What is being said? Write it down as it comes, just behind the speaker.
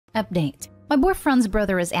Update. My boyfriend's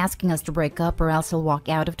brother is asking us to break up or else he'll walk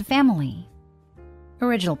out of the family.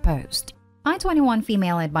 Original post. I, 21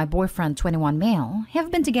 female, and my boyfriend, 21 male,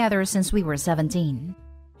 have been together since we were 17.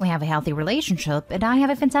 We have a healthy relationship, and I have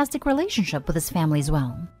a fantastic relationship with his family as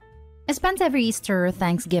well. I spent every Easter,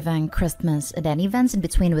 Thanksgiving, Christmas, and then events in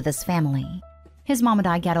between with his family. His mom and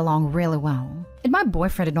I get along really well, and my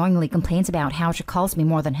boyfriend annoyingly complains about how she calls me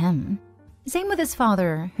more than him. Same with his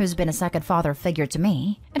father, who's been a second father figure to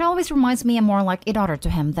me. It always reminds me I'm more like a daughter to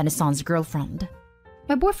him than his son's girlfriend.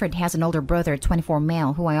 My boyfriend has an older brother, 24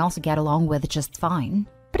 male, who I also get along with just fine,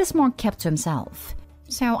 but is more kept to himself,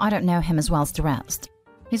 so I don't know him as well as the rest.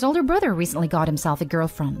 His older brother recently got himself a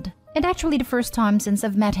girlfriend, and actually the first time since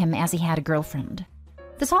I've met him as he had a girlfriend.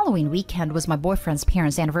 This Halloween weekend was my boyfriend's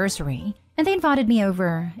parents' anniversary, and they invited me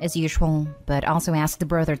over, as usual, but also asked the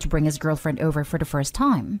brother to bring his girlfriend over for the first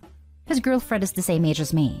time. His girlfriend is the same age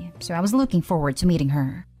as me, so I was looking forward to meeting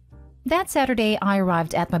her. That Saturday, I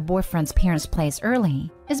arrived at my boyfriend's parents' place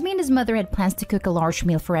early, as me and his mother had plans to cook a large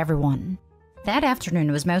meal for everyone. That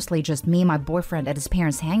afternoon was mostly just me and my boyfriend and his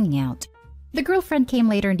parents hanging out. The girlfriend came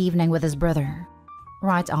later in the evening with his brother.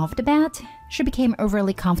 Right off the bat, she became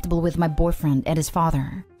overly comfortable with my boyfriend and his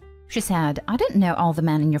father. She said, "I didn't know all the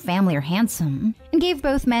men in your family are handsome," and gave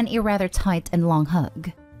both men a rather tight and long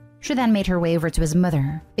hug. She then made her way over to his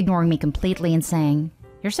mother, ignoring me completely and saying,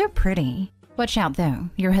 "You're so pretty. Watch out though,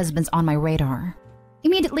 your husband's on my radar."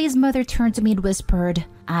 Immediately his mother turned to me and whispered,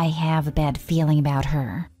 "I have a bad feeling about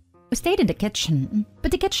her." We stayed in the kitchen,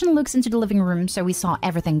 but the kitchen looks into the living room, so we saw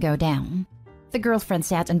everything go down. The girlfriend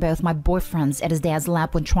sat in both my boyfriend's and his dad's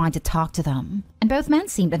lap when trying to talk to them, and both men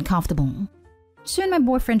seemed uncomfortable. Soon my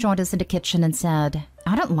boyfriend joined us in the kitchen and said,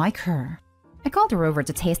 "I don't like her." I called her over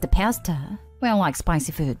to taste the pasta. Well, I like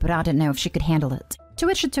spicy food, but I didn't know if she could handle it. To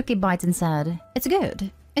which she took a bite and said, "It's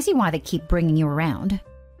good. I see why they keep bringing you around."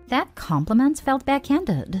 That compliment felt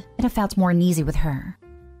backhanded, and I felt more uneasy with her.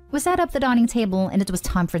 We sat up the dining table and it was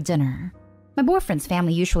time for dinner. My boyfriend's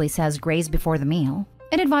family usually says grace before the meal,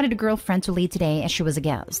 and invited a girlfriend to lead today as she was a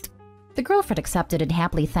guest. The girlfriend accepted and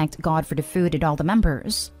happily thanked God for the food and all the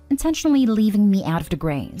members, intentionally leaving me out of the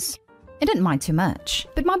grace. I didn't mind too much,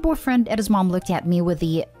 but my boyfriend and his mom looked at me with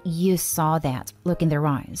the "you saw that" look in their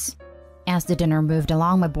eyes. As the dinner moved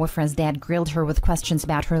along, my boyfriend's dad grilled her with questions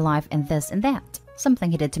about her life and this and that,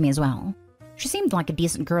 something he did to me as well. She seemed like a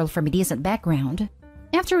decent girl from a decent background.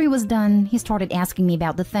 After he was done, he started asking me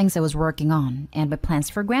about the things I was working on and my plans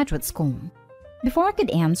for graduate school. Before I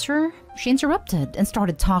could answer, she interrupted and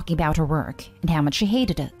started talking about her work and how much she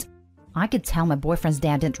hated it. I could tell my boyfriend's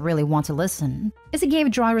dad didn't really want to listen, as he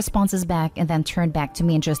gave dry responses back and then turned back to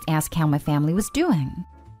me and just asked how my family was doing.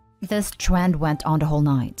 This trend went on the whole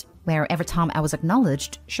night, where every time I was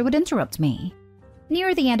acknowledged, she would interrupt me.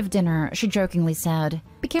 Near the end of dinner, she jokingly said,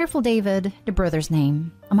 "Be careful, David," the brother's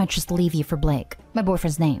name. "I might just leave you for Blake," my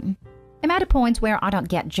boyfriend's name. I'm at a point where I don't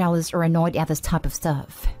get jealous or annoyed at this type of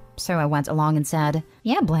stuff. So I went along and said,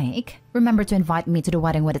 "Yeah, Blake, remember to invite me to the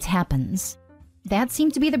wedding when it happens." That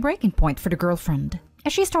seemed to be the breaking point for the girlfriend,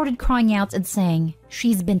 as she started crying out and saying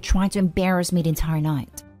she's been trying to embarrass me the entire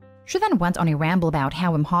night. She then went on a ramble about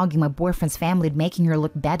how I'm hogging my boyfriend's family and making her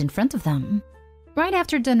look bad in front of them. Right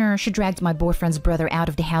after dinner, she dragged my boyfriend's brother out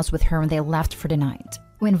of the house with her and they left for the night.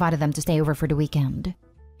 We invited them to stay over for the weekend.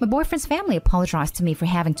 My boyfriend's family apologized to me for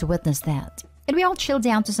having to witness that, and we all chilled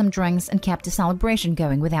down to some drinks and kept the celebration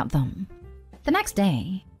going without them. The next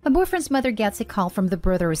day, my boyfriend's mother gets a call from the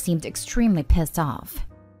brother who seemed extremely pissed off.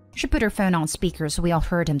 She put her phone on speaker so we all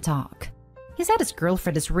heard him talk. He said his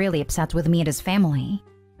girlfriend is really upset with me and his family.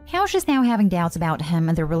 How she's now having doubts about him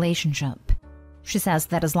and their relationship. She says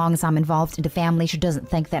that as long as I'm involved in the family, she doesn't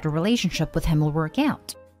think that a relationship with him will work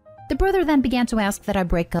out. The brother then began to ask that I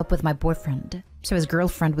break up with my boyfriend, so his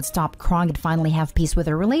girlfriend would stop crying and finally have peace with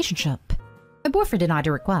their relationship. My boyfriend denied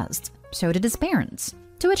the request, so did his parents,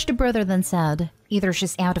 to which the brother then said, "Either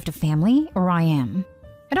she's out of the family or I am.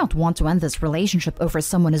 I don't want to end this relationship over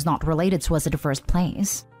someone who's not related to us in the first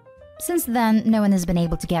place." Since then, no one has been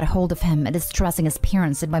able to get a hold of him and is stressing his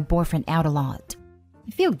parents and my boyfriend out a lot. I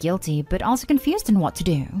feel guilty, but also confused on what to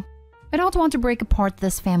do. I don't want to break apart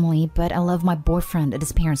this family, but I love my boyfriend and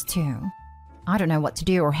his parents too. I don't know what to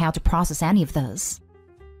do or how to process any of this.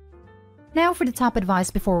 Now for the top advice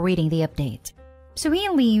before reading the update. So he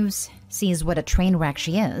leaves, sees what a train wreck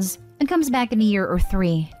she is, and comes back in a year or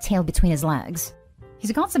 3, tail between his legs.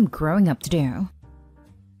 He's got some growing up to do.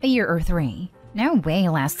 A year or 3. No way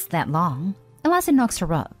lasts that long, unless it knocks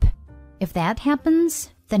her up. If that happens,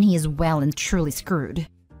 then he is well and truly screwed.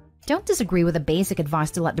 Don't disagree with the basic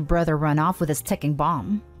advice to let the brother run off with his ticking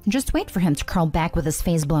bomb. Just wait for him to crawl back with his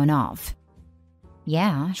face blown off.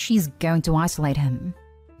 Yeah, she's going to isolate him.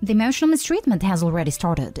 The emotional mistreatment has already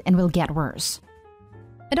started and will get worse.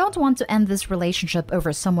 I don't want to end this relationship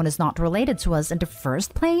over someone who's not related to us in the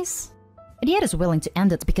first place. And yet is willing to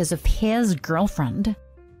end it because of his girlfriend.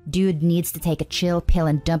 Dude needs to take a chill pill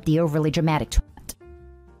and dump the overly dramatic twat.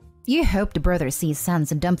 You hope the brother sees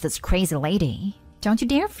sense and dump this crazy lady. Don't you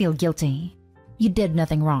dare feel guilty. You did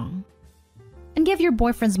nothing wrong. And give your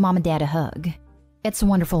boyfriend's mom and dad a hug. It's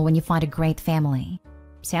wonderful when you find a great family.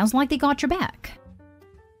 Sounds like they got your back.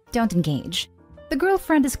 Don't engage. The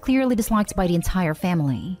girlfriend is clearly disliked by the entire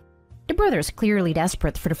family. The brother is clearly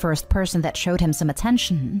desperate for the first person that showed him some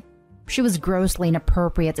attention. She was grossly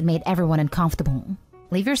inappropriate and made everyone uncomfortable.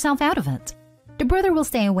 Leave yourself out of it. The brother will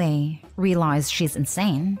stay away, realize she's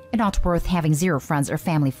insane, and not worth having zero friends or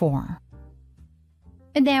family for.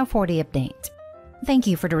 And now for the update. Thank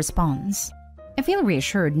you for the response. I feel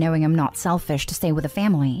reassured knowing I'm not selfish to stay with the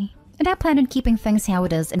family, and I plan on keeping things how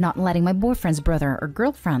it is and not letting my boyfriend's brother or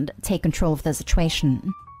girlfriend take control of the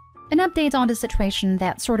situation. An update on the situation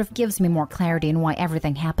that sort of gives me more clarity on why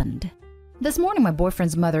everything happened. This morning my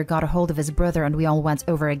boyfriend's mother got a hold of his brother and we all went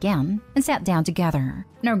over again and sat down together.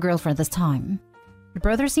 No girlfriend this time. The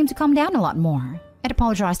brother seemed to calm down a lot more and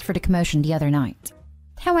apologized for the commotion the other night.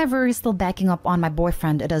 However, he's still backing up on my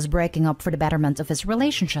boyfriend and us breaking up for the betterment of his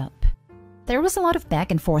relationship. There was a lot of back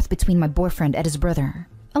and forth between my boyfriend and his brother.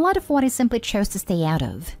 A lot of what he simply chose to stay out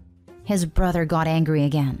of. His brother got angry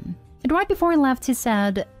again. And right before he left, he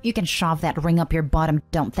said, "You can shove that ring up your bottom,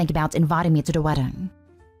 don't think about inviting me to the wedding."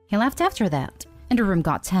 He left after that, and the room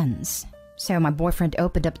got tense. So my boyfriend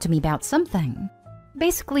opened up to me about something.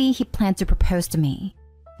 Basically, he planned to propose to me.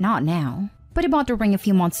 Not now, but he bought the ring a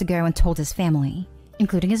few months ago and told his family,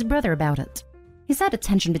 including his brother, about it. He said the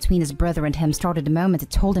tension between his brother and him started the moment he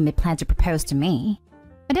told him he planned to propose to me.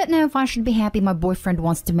 I didn't know if I should be happy my boyfriend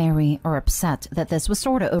wants to marry or upset that this was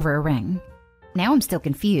sorta over a ring. Now I'm still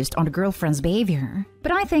confused on the girlfriend's behavior,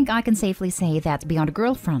 but I think I can safely say that beyond a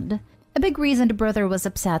girlfriend, a big reason the brother was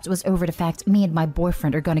upset was over the fact me and my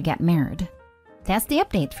boyfriend are gonna get married. That's the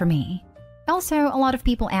update for me. Also, a lot of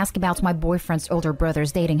people ask about my boyfriend's older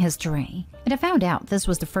brother's dating history, and I found out this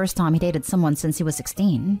was the first time he dated someone since he was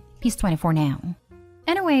 16. He's 24 now.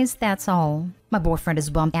 Anyways, that's all. My boyfriend is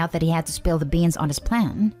bummed out that he had to spill the beans on his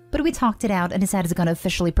plan, but we talked it out and he said he's gonna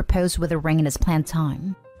officially propose with a ring in his planned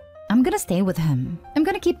time. I'm gonna stay with him. I'm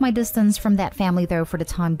gonna keep my distance from that family though for the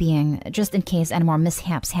time being, just in case any more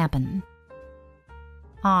mishaps happen.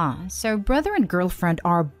 So brother and girlfriend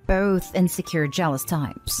are both insecure, jealous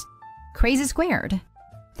types. Crazy squared.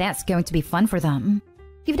 That's going to be fun for them.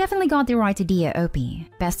 You've definitely got the right idea, Opie.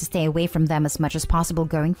 Best to stay away from them as much as possible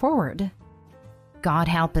going forward. God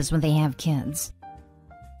help us when they have kids.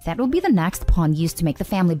 That will be the next pawn used to make the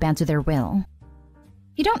family bend to their will.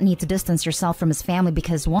 You don't need to distance yourself from his family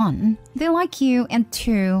because 1, they like you, and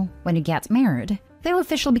 2, when you get married, they'll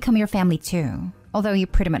officially become your family too, although you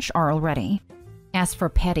pretty much are already. As for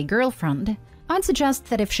petty girlfriend, I'd suggest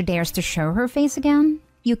that if she dares to show her face again,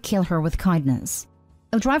 you kill her with kindness.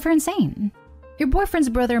 It'll drive her insane. Your boyfriend's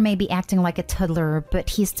brother may be acting like a toddler, but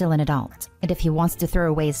he's still an adult. And if he wants to throw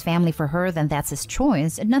away his family for her, then that's his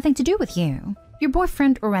choice and nothing to do with you, your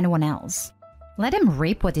boyfriend, or anyone else. Let him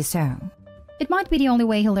reap what he sow. It might be the only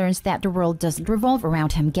way he learns that the world doesn't revolve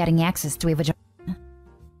around him getting access to a vagina.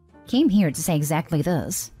 Came here to say exactly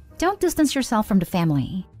this. Don't distance yourself from the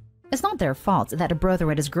family. It's not their fault that a brother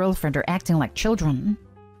and his girlfriend are acting like children.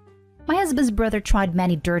 My husband's brother tried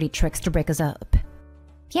many dirty tricks to break us up.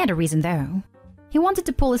 He had a reason though. He wanted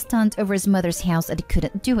to pull a stunt over his mother's house and he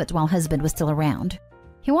couldn't do it while husband was still around.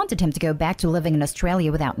 He wanted him to go back to living in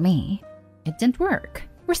Australia without me. It didn't work.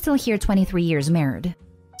 We're still here 23 years married.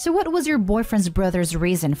 So what was your boyfriend's brother's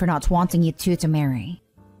reason for not wanting you two to marry?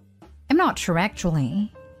 I'm not sure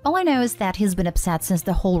actually. All I know is that he's been upset since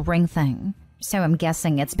the whole ring thing. So I'm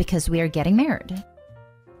guessing it's because we are getting married.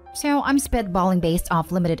 So I'm spitballing based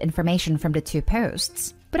off limited information from the 2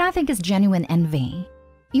 posts, but I think it's genuine envy.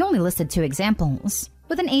 You only listed 2 examples,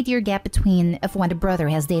 with an 8-year gap between of when the brother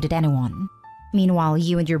has dated anyone. Meanwhile,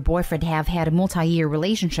 you and your boyfriend have had a multi-year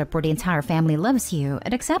relationship where the entire family loves you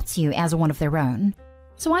and accepts you as one of their own.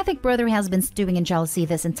 So I think brother has been stewing in jealousy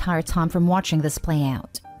this entire time from watching this play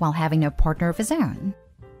out, while having no partner of his own.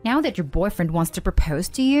 Now that your boyfriend wants to propose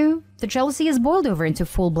to you, the jealousy has boiled over into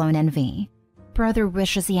full-blown envy. Brother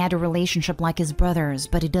wishes he had a relationship like his brother's,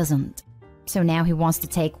 but he doesn't. So now he wants to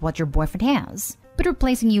take what your boyfriend has, but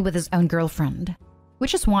replacing you with his own girlfriend.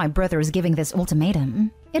 Which is why brother is giving this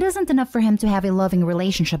ultimatum. It isn't enough for him to have a loving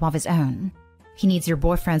relationship of his own. He needs your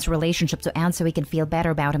boyfriend's relationship to end so he can feel better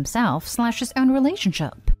about himself / his own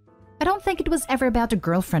relationship. I don't think it was ever about the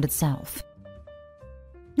girlfriend itself.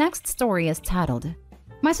 Next story is titled,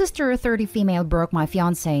 My sister, 30 female, broke my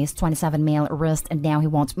fiancé's 27 male wrist and now he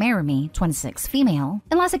won't marry me, 26 female,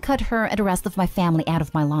 unless I cut her and the rest of my family out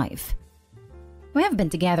of my life. We have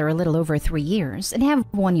been together a little over 3 years and have a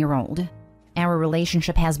 1-year-old. Our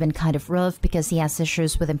relationship has been kind of rough because he has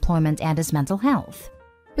issues with employment and his mental health.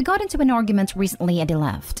 We got into an argument recently and he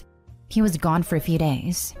left. He was gone for a few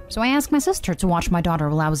days, so I asked my sister to watch my daughter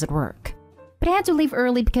while I was at work. But I had to leave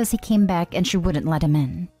early because he came back and she wouldn't let him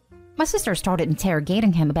in. My sister started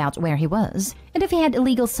interrogating him about where he was and if he had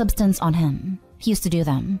illegal substance on him. He used to do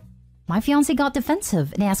them. My fiancé got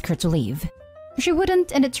defensive and asked her to leave. She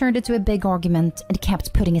wouldn't, and it turned into a big argument and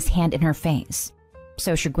kept putting his hand in her face.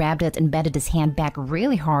 So she grabbed it and bedded his hand back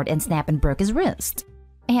really hard and snapped and broke his wrist.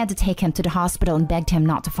 I had to take him to the hospital and begged him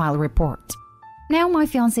not to file a report. Now my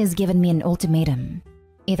fiancé has given me an ultimatum.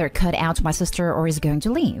 Either cut out my sister or he's going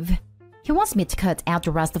to leave. He wants me to cut out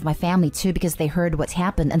the rest of my family too because they heard what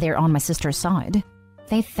happened and they're on my sister's side.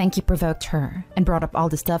 They think he provoked her and brought up all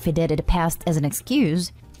the stuff he did in the past as an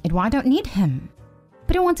excuse, and why I don't need him.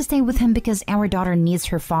 But I want to stay with him because our daughter needs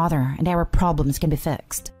her father and our problems can be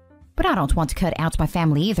fixed. But I don't want to cut out my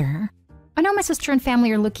family either. I know my sister and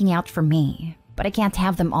family are looking out for me, but I can't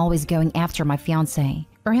have them always going after my fiancé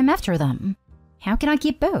or him after them. How can I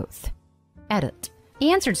keep both? Edit.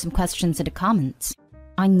 He answered some questions in the comments.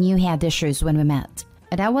 I knew he had issues when we met,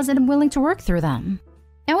 and I wasn't willing to work through them.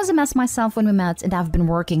 I was a mess myself when we met, and I've been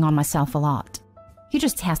working on myself a lot. He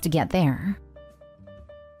just has to get there.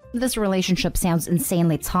 This relationship sounds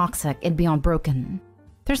insanely toxic and beyond broken.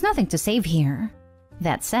 There's nothing to save here.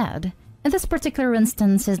 That said, in this particular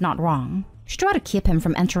instance, he's not wrong. She tried to keep him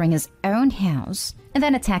from entering his own house and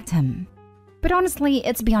then attacked him. But honestly,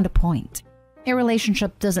 it's beyond a point. A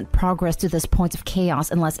relationship doesn't progress to this point of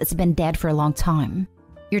chaos unless it's been dead for a long time.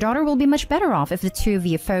 Your daughter will be much better off if the two of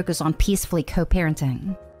you focus on peacefully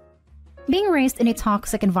co-parenting. Being raised in a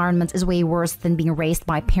toxic environment is way worse than being raised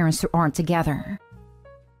by parents who aren't together.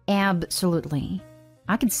 Absolutely.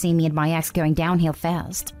 I could see me and my ex going downhill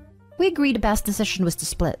fast. We agreed the best decision was to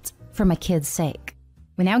split, for my kids' sake.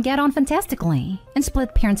 We now get on fantastically, and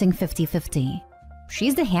split parenting 50-50.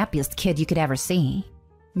 She's the happiest kid you could ever see.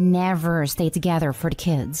 Never stay together for the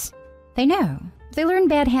kids. They know. They learn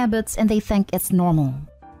bad habits and they think it's normal.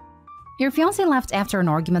 Your fiancé left after an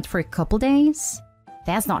argument for a couple days?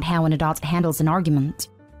 That's not how an adult handles an argument.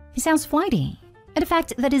 He sounds flighty. And the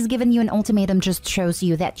fact that he's given you an ultimatum just shows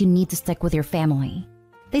you that you need to stick with your family.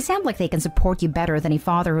 They sound like they can support you better than a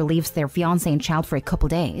father who leaves their fiancé and child for a couple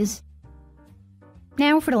days.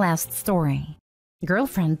 Now for the last story.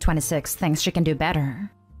 Girlfriend 26 thinks she can do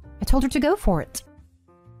better. I told her to go for it.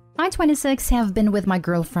 I, 26, have been with my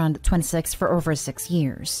girlfriend 26 for over 6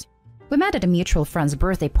 years. We met at a mutual friend's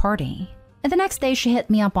birthday party, and the next day she hit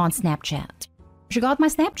me up on Snapchat. She got my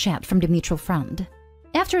Snapchat from the mutual friend.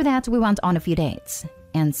 After that, we went on a few dates,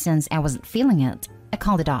 and since I wasn't feeling it, I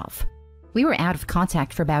called it off. We were out of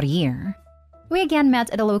contact for about a year. We again met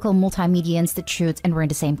at a local multimedia institute and were in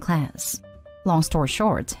the same class. Long story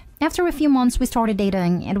short, after a few months we started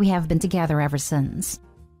dating and we have been together ever since.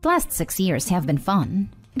 The last 6 years have been fun,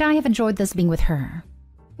 and I have enjoyed this being with her.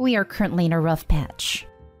 We are currently in a rough patch.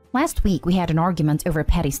 Last week we had an argument over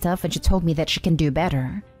petty stuff and she told me that she can do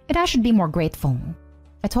better, and I should be more grateful.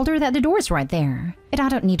 I told her that the door is right there, and I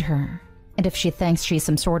don't need her. And if she thinks she's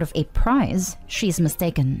some sort of a prize, she's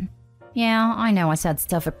mistaken. Yeah, I know I said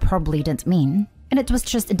stuff I probably didn't mean, and it was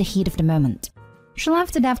just in the heat of the moment. She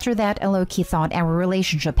left, and after that I low-key thought our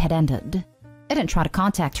relationship had ended. I didn't try to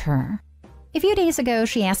contact her. A few days ago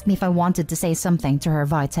she asked me if I wanted to say something to her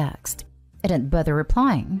via text. I didn't bother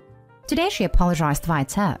replying. Today she apologized via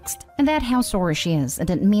text, and that how sorry she is and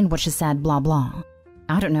didn't mean what she said, blah blah.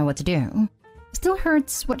 I don't know what to do. Still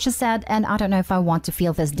hurts what she said, and I don't know if I want to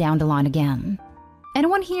feel this down the line again.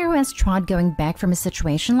 Anyone here who has tried going back from a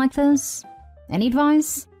situation like this? Any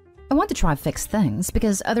advice? I want to try to fix things,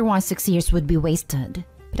 because otherwise 6 years would be wasted.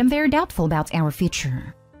 But I'm very doubtful about our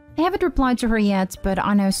future. I haven't replied to her yet, but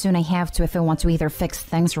I know soon I have to if I want to either fix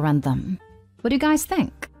things or end them. What do you guys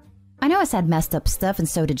think? I know I said messed up stuff and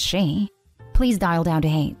so did she. Please dial down to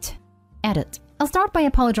hate. Edit. I'll start by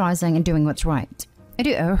apologizing and doing what's right. I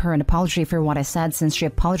do owe her an apology for what I said since she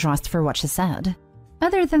apologized for what she said.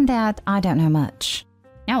 Other than that, I don't know much.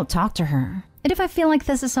 I'll talk to her, and if I feel like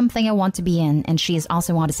this is something I want to be in and she is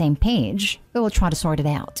also on the same page, we will try to sort it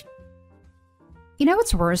out. You know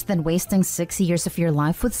what's worse than wasting 6 years of your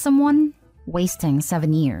life with someone? Wasting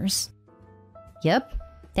 7 years. Yep,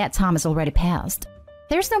 that time has already passed.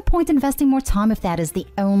 There's no point investing more time if that is the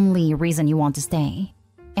only reason you want to stay.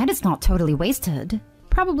 And it's not totally wasted.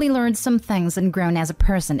 Probably learned some things and grown as a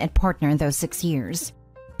person and partner in those 6 years.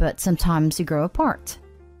 but sometimes you grow apart.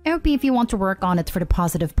 OP, if you want to work on it for the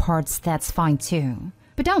positive parts, that's fine too.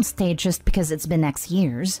 But don't stay just because it's been X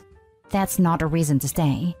years. That's not a reason to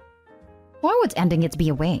stay. Why would ending it be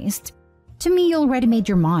a waste? To me, you already made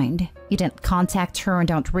your mind. You didn't contact her and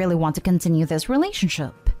don't really want to continue this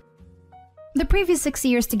relationship. The previous 6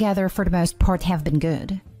 years together for the most part have been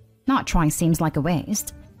good. Not trying seems like a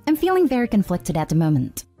waste. I'm feeling very conflicted at the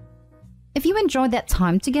moment. If you enjoyed that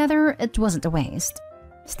time together, it wasn't a waste.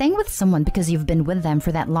 Staying with someone because you've been with them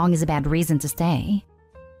for that long is a bad reason to stay.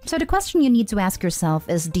 So the question you need to ask yourself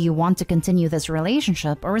is, do you want to continue this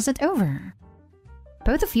relationship or is it over?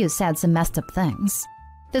 Both of you said some messed up things.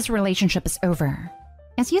 This relationship is over.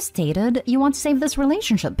 As you stated, you want to save this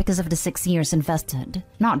relationship because of the 6 years invested,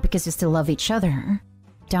 not because you still love each other.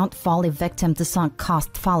 Don't fall a victim to sunk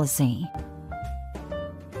cost fallacy.